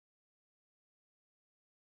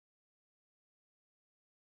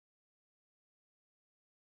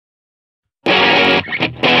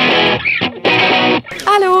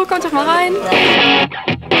Hallo, kommt doch mal rein.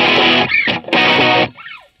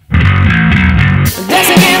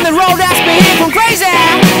 Dancing in the road that's been from crazy.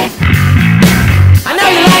 I know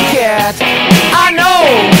you like it, I know.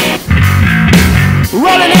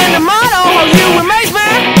 Rolling in the mud, oh you amaze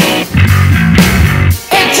me.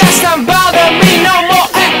 It just don't bother me no more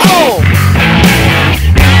at all.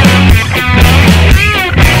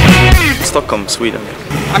 Stockholm, Sweden.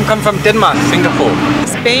 I'm coming from Denmark, Singapore.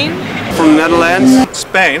 Spain. From Netherlands.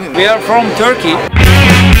 Spain. We are from Turkey.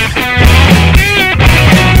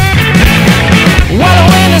 Well,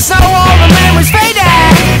 when the snow all the memories faded.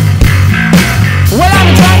 Well, I've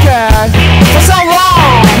been drunkard for so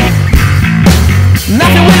long.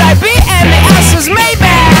 Nothing will I be and the answer's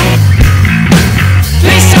maybe.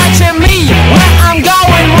 Please touch me when I'm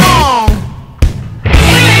going wrong.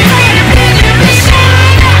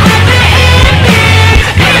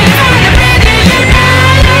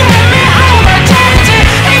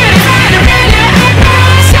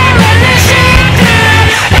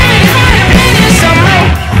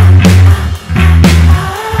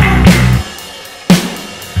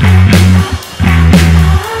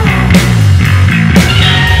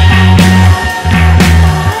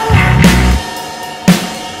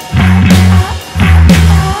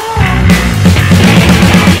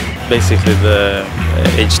 Basically the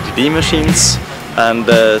HDD machines and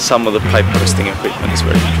some of the pipe bursting equipment is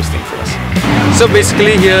very interesting for us. So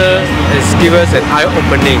basically here is give us an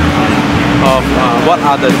eye-opening of what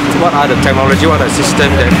are the technology, what are the system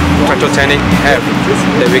that Tracto-Technik have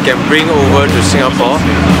that we can bring over to Singapore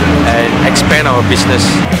and expand our business.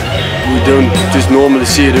 We don't just normally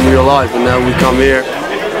see it in real life, and now we come here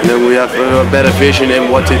and then we have a better vision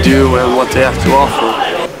in what they do and what they have to offer.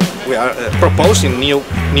 We are proposing new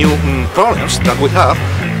problems that we have,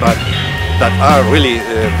 but that are really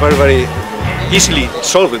very easily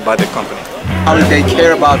solved by the company. How they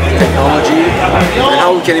care about technology and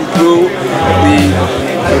how we can improve the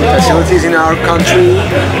facilities in our country.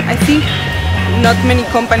 I think not many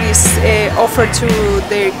companies offer to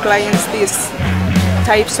their clients these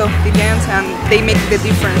types of events, and they make the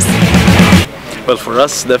difference. Well, for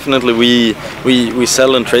us, definitely we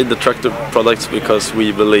sell and trade the tractor products because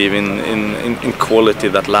we believe in quality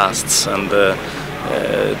that lasts, and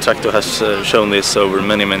Tracto has shown this over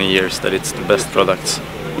many years that it's the best products.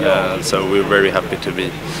 So we're very happy to be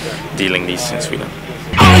dealing these in Sweden.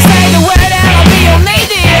 Only say the word and I'll be your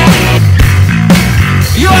native.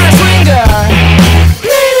 You are a swinger.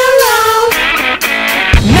 Play around.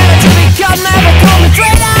 Never to be caught, never call me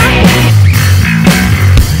traitor.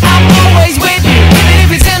 I'm always with you, even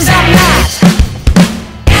if it seems I'm not.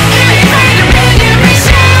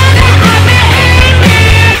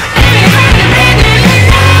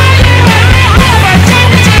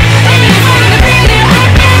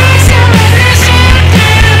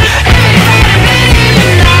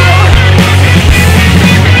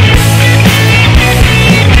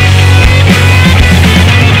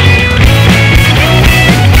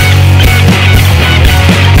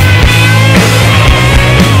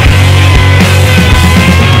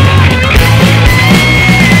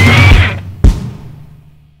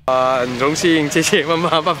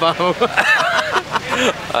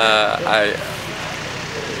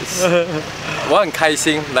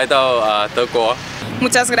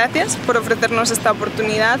 Muchas gracias por ofrecernos esta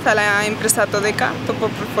oportunidad a la empresa Todeca, Topo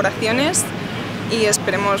Perforaciones, y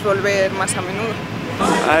esperemos volver más a menudo.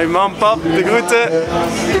 Hey man, pap, de groeten.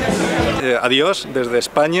 Adiós desde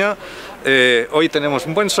España. Hoy tenemos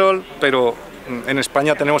un buen sol, pero en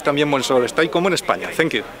España tenemos también buen sol. Estoy como en España.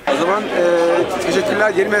 Thank you. O zaman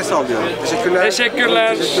teşekkürler, yerime sağlıyorum. Teşekkürler.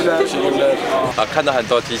 Teşekkürler. Teşekkürler. 看到很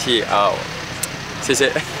多机器啊，谢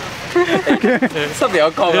谢。是比较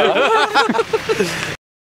高啊。